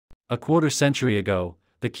a quarter-century ago,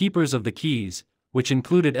 the keepers of the keys, which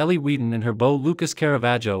included Ellie Wheaton and her beau Lucas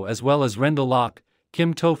Caravaggio as well as Rendell Locke,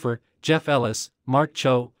 Kim Topher, Jeff Ellis, Mark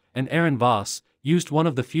Cho, and Aaron Voss, used one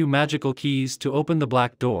of the few magical keys to open the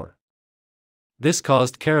black door. This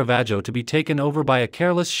caused Caravaggio to be taken over by a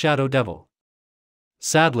careless shadow devil.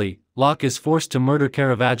 Sadly, Locke is forced to murder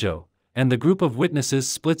Caravaggio, and the group of witnesses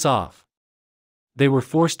splits off. They were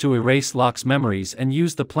forced to erase Locke's memories and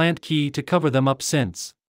use the plant key to cover them up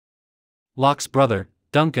since. Locke's brother,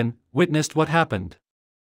 Duncan, witnessed what happened.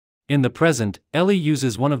 In the present, Ellie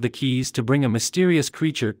uses one of the keys to bring a mysterious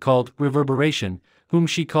creature called Reverberation, whom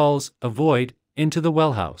she calls a void, into the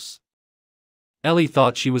wellhouse. Ellie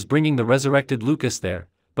thought she was bringing the resurrected Lucas there,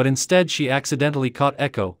 but instead she accidentally caught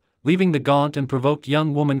Echo, leaving the gaunt and provoked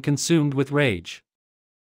young woman consumed with rage.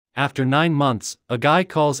 After 9 months, a guy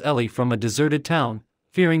calls Ellie from a deserted town,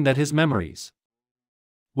 fearing that his memories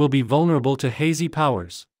will be vulnerable to hazy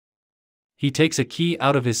powers. He takes a key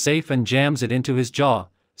out of his safe and jams it into his jaw,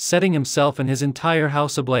 setting himself and his entire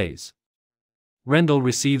house ablaze. Rendell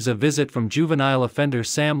receives a visit from juvenile offender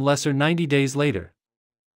Sam Lesser 90 days later,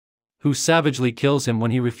 who savagely kills him when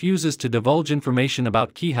he refuses to divulge information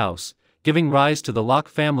about Key House, giving rise to the Locke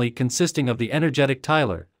family consisting of the energetic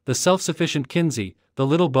Tyler, the self-sufficient Kinsey, the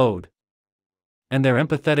little Bode, and their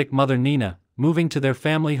empathetic mother Nina, moving to their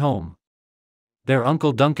family home. Their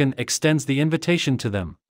uncle Duncan extends the invitation to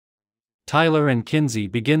them. Tyler and Kinsey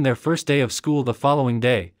begin their first day of school the following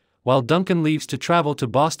day, while Duncan leaves to travel to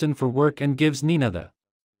Boston for work and gives Nina the.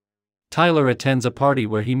 Tyler attends a party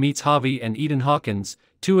where he meets Javi and Eden Hawkins,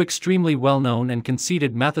 2 extremely well-known and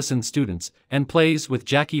conceited Matheson students, and plays with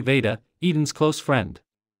Jackie Veda, Eden's close friend.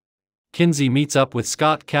 Kinsey meets up with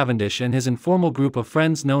Scott Cavendish and his informal group of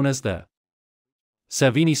friends known as the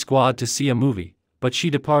Savini Squad to see a movie, but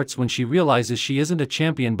she departs when she realizes she isn't a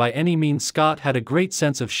champion by any means. Scott had a great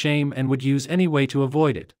sense of shame and would use any way to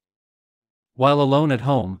avoid it. While alone at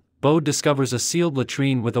home, Bode discovers a sealed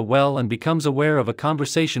latrine with a well and becomes aware of a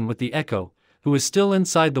conversation with the Echo, who is still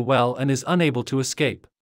inside the well and is unable to escape.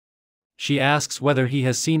 She asks whether he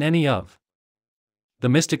has seen any of the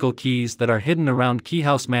mystical keys that are hidden around Key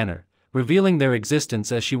House Manor, revealing their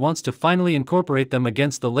existence as she wants to finally incorporate them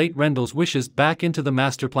against the late Rendell's wishes back into the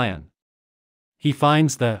master plan. He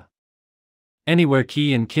finds the Anywhere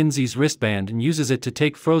key in Kinsey's wristband and uses it to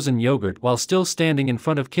take frozen yogurt while still standing in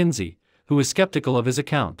front of Kinsey, who is skeptical of his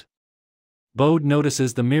account. Bode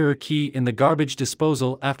notices the mirror key in the garbage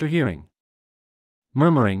disposal after hearing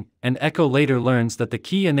murmuring, and Echo later learns that the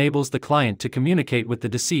key enables the client to communicate with the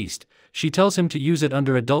deceased. She tells him to use it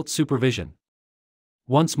under adult supervision.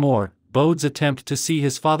 Once more, Bode's attempt to see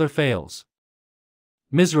his father fails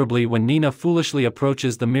miserably when Nina foolishly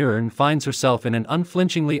approaches the mirror and finds herself in an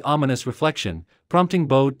unflinchingly ominous reflection, prompting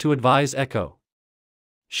Bode to advise Echo.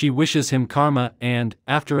 She wishes him karma and,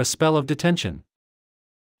 after a spell of detention,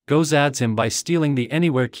 gozads him by stealing the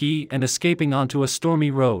Anywhere key and escaping onto a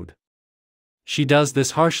stormy road. She does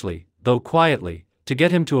this harshly, though quietly, to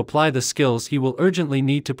get him to apply the skills he will urgently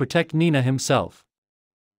need to protect Nina himself.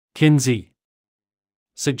 Kinsey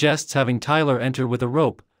suggests having Tyler enter with a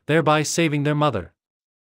rope, thereby saving their mother.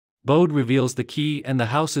 Bode reveals the key and the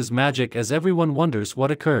house's magic as everyone wonders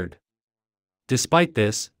what occurred. Despite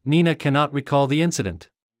this, Nina cannot recall the incident.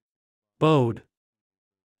 Bode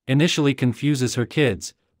initially confuses her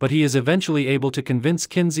kids, but he is eventually able to convince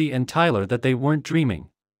Kinsey and Tyler that they weren't dreaming.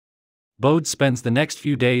 Bode spends the next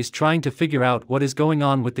few days trying to figure out what is going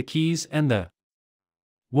on with the keys and the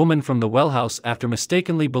woman from the wellhouse after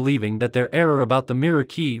mistakenly believing that their error about the mirror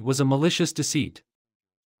key was a malicious deceit.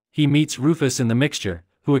 He meets Rufus in the mixture,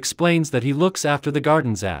 who explains that he looks after the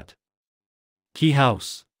gardens at Key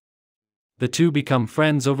House. The two become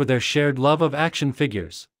friends over their shared love of action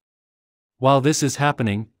figures. While this is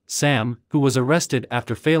happening, Sam, who was arrested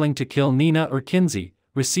after failing to kill Nina or Kinsey,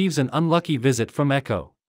 receives an unlucky visit from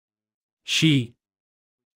Echo. She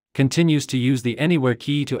continues to use the Anywhere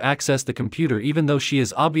key to access the computer even though she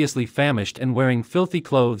is obviously famished and wearing filthy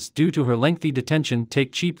clothes due to her lengthy detention,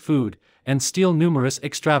 take cheap food, and steal numerous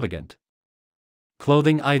extravagant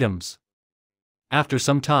clothing items. After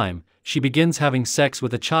some time, she begins having sex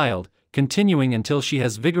with a child, continuing until she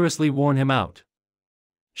has vigorously worn him out.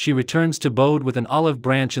 She returns to Bode with an olive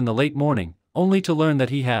branch in the late morning, only to learn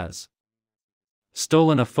that he has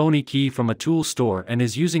stolen a phony key from a tool store and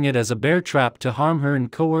is using it as a bear trap to harm her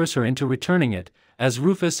and coerce her into returning it, as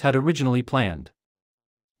Rufus had originally planned.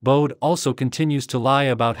 Bode also continues to lie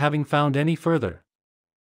about having found any further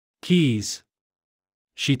keys.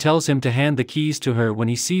 She tells him to hand the keys to her when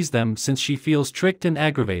he sees them since she feels tricked and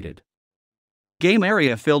aggravated. Game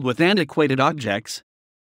area filled with antiquated objects.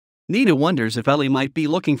 Nina wonders if Ellie might be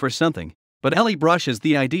looking for something, but Ellie brushes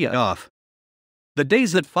the idea off. The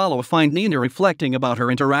days that follow find Nina reflecting about her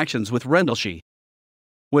interactions with Rendell. She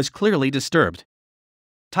was clearly disturbed.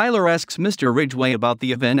 Tyler asks Mr. Ridgway about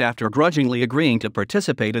the event after grudgingly agreeing to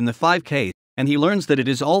participate in the 5K, and he learns that it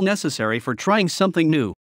is all necessary for trying something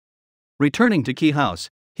new. Returning to Key House,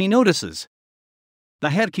 he notices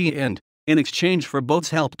the head key and, in exchange for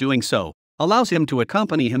Bode's help doing so, allows him to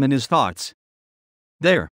accompany him in his thoughts.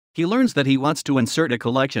 There, he learns that he wants to insert a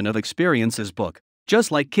collection of experiences book,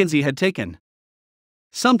 just like Kinsey had taken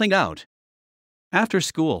something out. After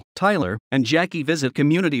school, Tyler and Jackie visit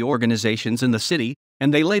community organizations in the city,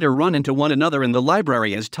 and they later run into one another in the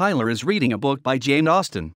library as Tyler is reading a book by Jane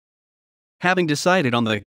Austen. Having decided on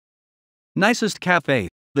the nicest cafe,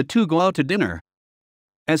 the two go out to dinner.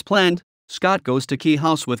 As planned, Scott goes to Key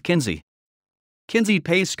House with Kinsey. Kinsey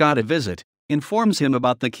pays Scott a visit, informs him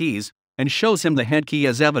about the keys, and shows him the head key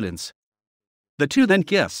as evidence. The two then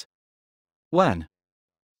kiss. When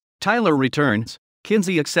Tyler returns,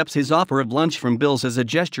 Kinsey accepts his offer of lunch from Bills as a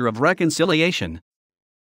gesture of reconciliation.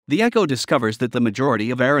 The Echo discovers that the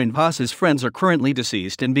majority of Erin Voss's friends are currently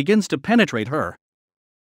deceased and begins to penetrate her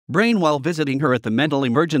brain while visiting her at the mental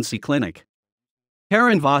emergency clinic.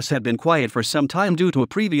 Erin Voss had been quiet for some time due to a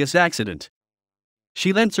previous accident.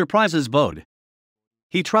 She then surprises Bode.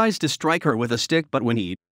 He tries to strike her with a stick, but when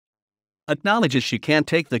he acknowledges she can't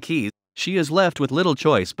take the keys, she is left with little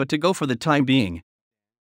choice but to go for the time being.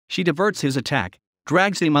 She diverts his attack,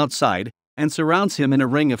 drags him outside, and surrounds him in a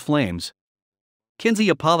ring of flames. Kinsey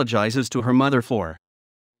apologizes to her mother for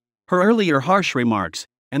her earlier harsh remarks,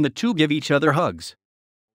 and the two give each other hugs.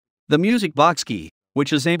 The music box key,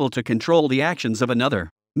 which is able to control the actions of another,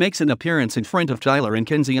 makes an appearance in front of Tyler and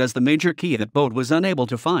Kinsey as the major key that Bode was unable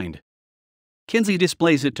to find. Kinsey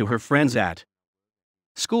displays it to her friends at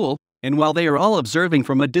school, and while they are all observing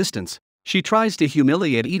from a distance, she tries to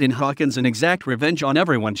humiliate Eden Hawkins and exact revenge on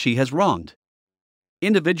everyone she has wronged.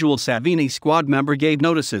 Individual Savini squad member Gabe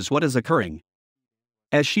notices what is occurring,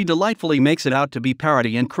 as she delightfully makes it out to be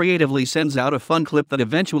parody and creatively sends out a fun clip that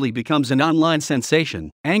eventually becomes an online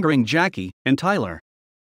sensation, angering Jackie and Tyler.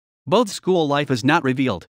 Both school life is not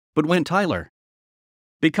revealed, but when Tyler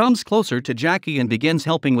becomes closer to Jackie and begins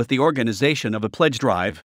helping with the organization of a pledge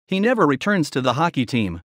drive, he never returns to the hockey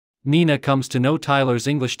team. Nina comes to know Tyler's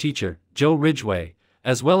English teacher, Joe Ridgway,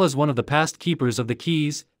 as well as one of the past keepers of the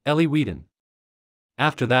keys, Ellie Whedon.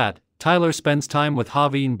 After that, Tyler spends time with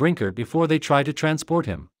Javi and Brinker before they try to transport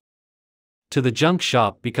him to the junk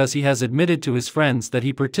shop because he has admitted to his friends that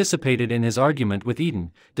he participated in his argument with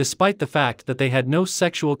Eden, despite the fact that they had no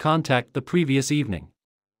sexual contact the previous evening.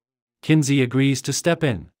 Kinsey agrees to step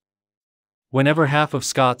in whenever half of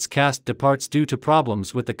Scott's cast departs due to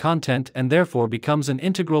problems with the content and therefore becomes an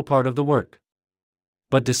integral part of the work.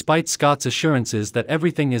 But despite Scott's assurances that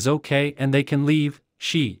everything is okay and they can leave,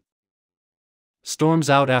 she storms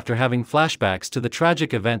out after having flashbacks to the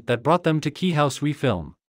tragic event that brought them to Key House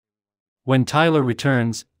refilm. When Tyler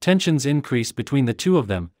returns, tensions increase between the two of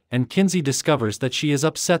them, and Kinsey discovers that she is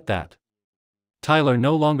upset that Tyler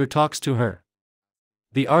no longer talks to her.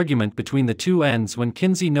 The argument between the two ends when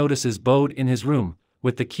Kinsey notices Bode in his room,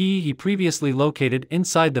 with the key he previously located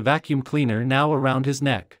inside the vacuum cleaner now around his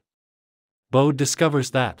neck. Bode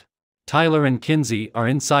discovers that Tyler and Kinsey are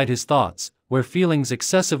inside his thoughts, where feelings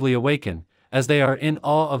excessively awaken, as they are in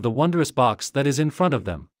awe of the wondrous box that is in front of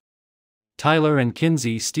them. Tyler and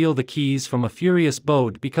Kinsey steal the keys from a furious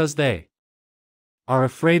Bode because they are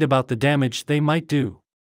afraid about the damage they might do.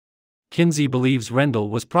 Kinsey believes Rendell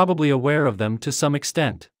was probably aware of them to some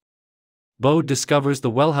extent. Bode discovers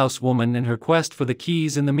the wellhouse woman in her quest for the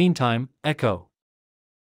keys. In the meantime, Echo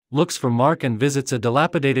looks for Mark and visits a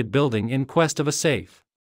dilapidated building in quest of a safe.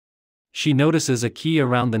 She notices a key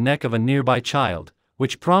around the neck of a nearby child,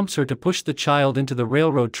 which prompts her to push the child into the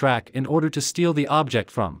railroad track in order to steal the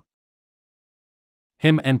object from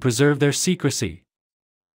him and preserve their secrecy.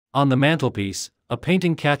 On the mantelpiece, a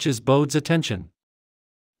painting catches Bode's attention.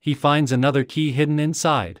 He finds another key hidden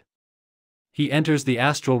inside. He enters the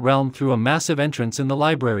astral realm through a massive entrance in the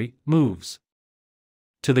library, moves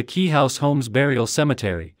to the Key House Home's burial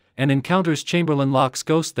cemetery, and encounters Chamberlain Locke's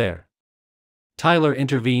ghost there. Tyler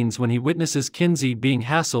intervenes when he witnesses Kinsey being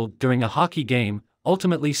hassled during a hockey game,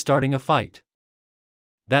 ultimately starting a fight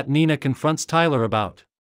that Nina confronts Tyler about.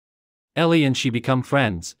 Ellie and she become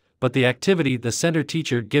friends, but the activity the center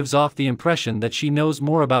teacher gives off the impression that she knows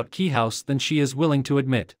more about Key House than she is willing to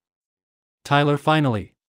admit. Tyler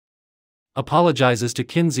finally apologizes to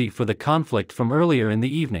Kinsey for the conflict from earlier in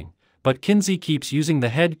the evening, but Kinsey keeps using the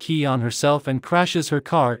head key on herself and crashes her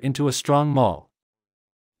car into a strong mall.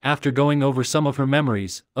 after going over some of her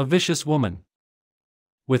memories, a vicious woman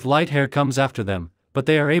with light hair comes after them, but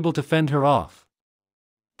they are able to fend her off.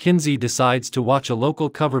 Kinsey decides to watch a local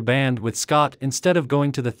cover band with Scott instead of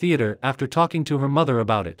going to the theater after talking to her mother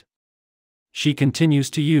about it. She continues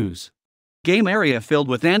to use game area filled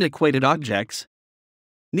with antiquated objects.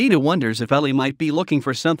 Nina wonders if Ellie might be looking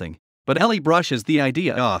for something, but Ellie brushes the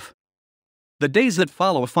idea off. The days that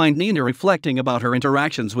follow find Nina reflecting about her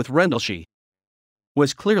interactions with Rendell. She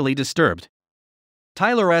was clearly disturbed.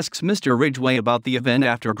 Tyler asks Mr. Ridgway about the event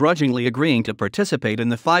after grudgingly agreeing to participate in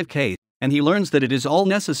the 5K, and he learns that it is all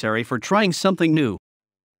necessary for trying something new.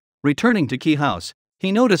 Returning to Key House,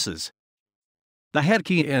 he notices the head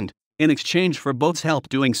key and, in exchange for Bode's help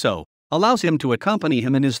doing so, allows him to accompany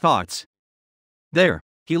him in his thoughts. There,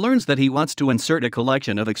 he learns that he wants to insert a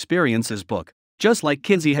collection of experiences book, just like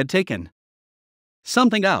Kinsey had taken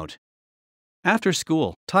something out. After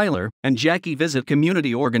school, Tyler and Jackie visit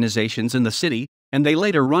community organizations in the city, and they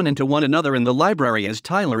later run into one another in the library as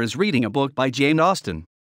Tyler is reading a book by Jane Austen.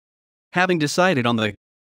 Having decided on the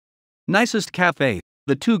nicest cafe,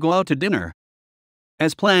 the two go out to dinner.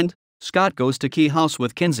 As planned, Scott goes to Key House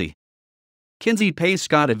with Kinsey. Kinsey pays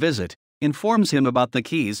Scott a visit, informs him about the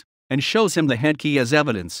keys, and shows him the head key as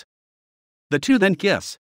evidence. The two then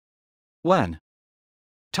kiss. When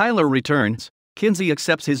Tyler returns, Kinsey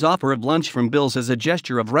accepts his offer of lunch from Bills as a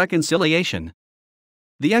gesture of reconciliation.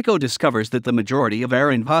 The Echo discovers that the majority of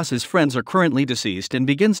Erin Voss's friends are currently deceased and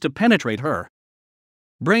begins to penetrate her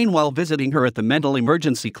brain while visiting her at the mental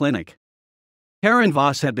emergency clinic. Erin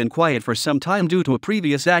Voss had been quiet for some time due to a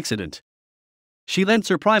previous accident. She then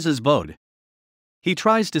surprises Bode. He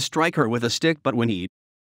tries to strike her with a stick, but when he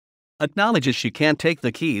acknowledges she can't take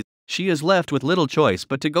the keys, she is left with little choice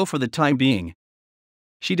but to go for the time being.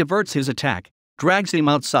 She diverts his attack, drags him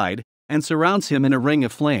outside, and surrounds him in a ring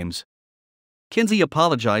of flames. Kinsey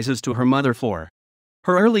apologizes to her mother for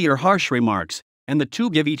her earlier harsh remarks, and the two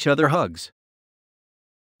give each other hugs.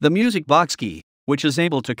 The music box key, which is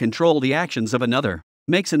able to control the actions of another,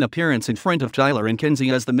 makes an appearance in front of Tyler and Kinsey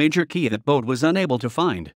as the major key that Bode was unable to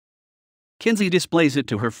find. Kinsey displays it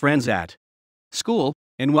to her friends at school,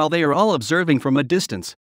 and while they are all observing from a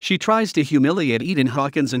distance, she tries to humiliate Eden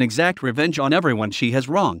Hawkins and exact revenge on everyone she has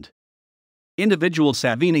wronged. Individual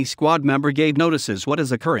Savini squad member Gabe notices what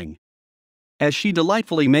is occurring, as she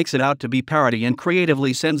delightfully makes it out to be parody and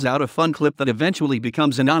creatively sends out a fun clip that eventually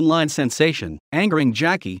becomes an online sensation, angering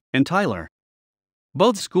Jackie and Tyler.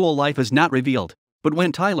 Both school life is not revealed, but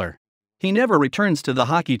when Tyler, he never returns to the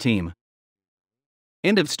hockey team.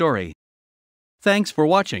 End of story. Thanks for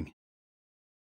watching.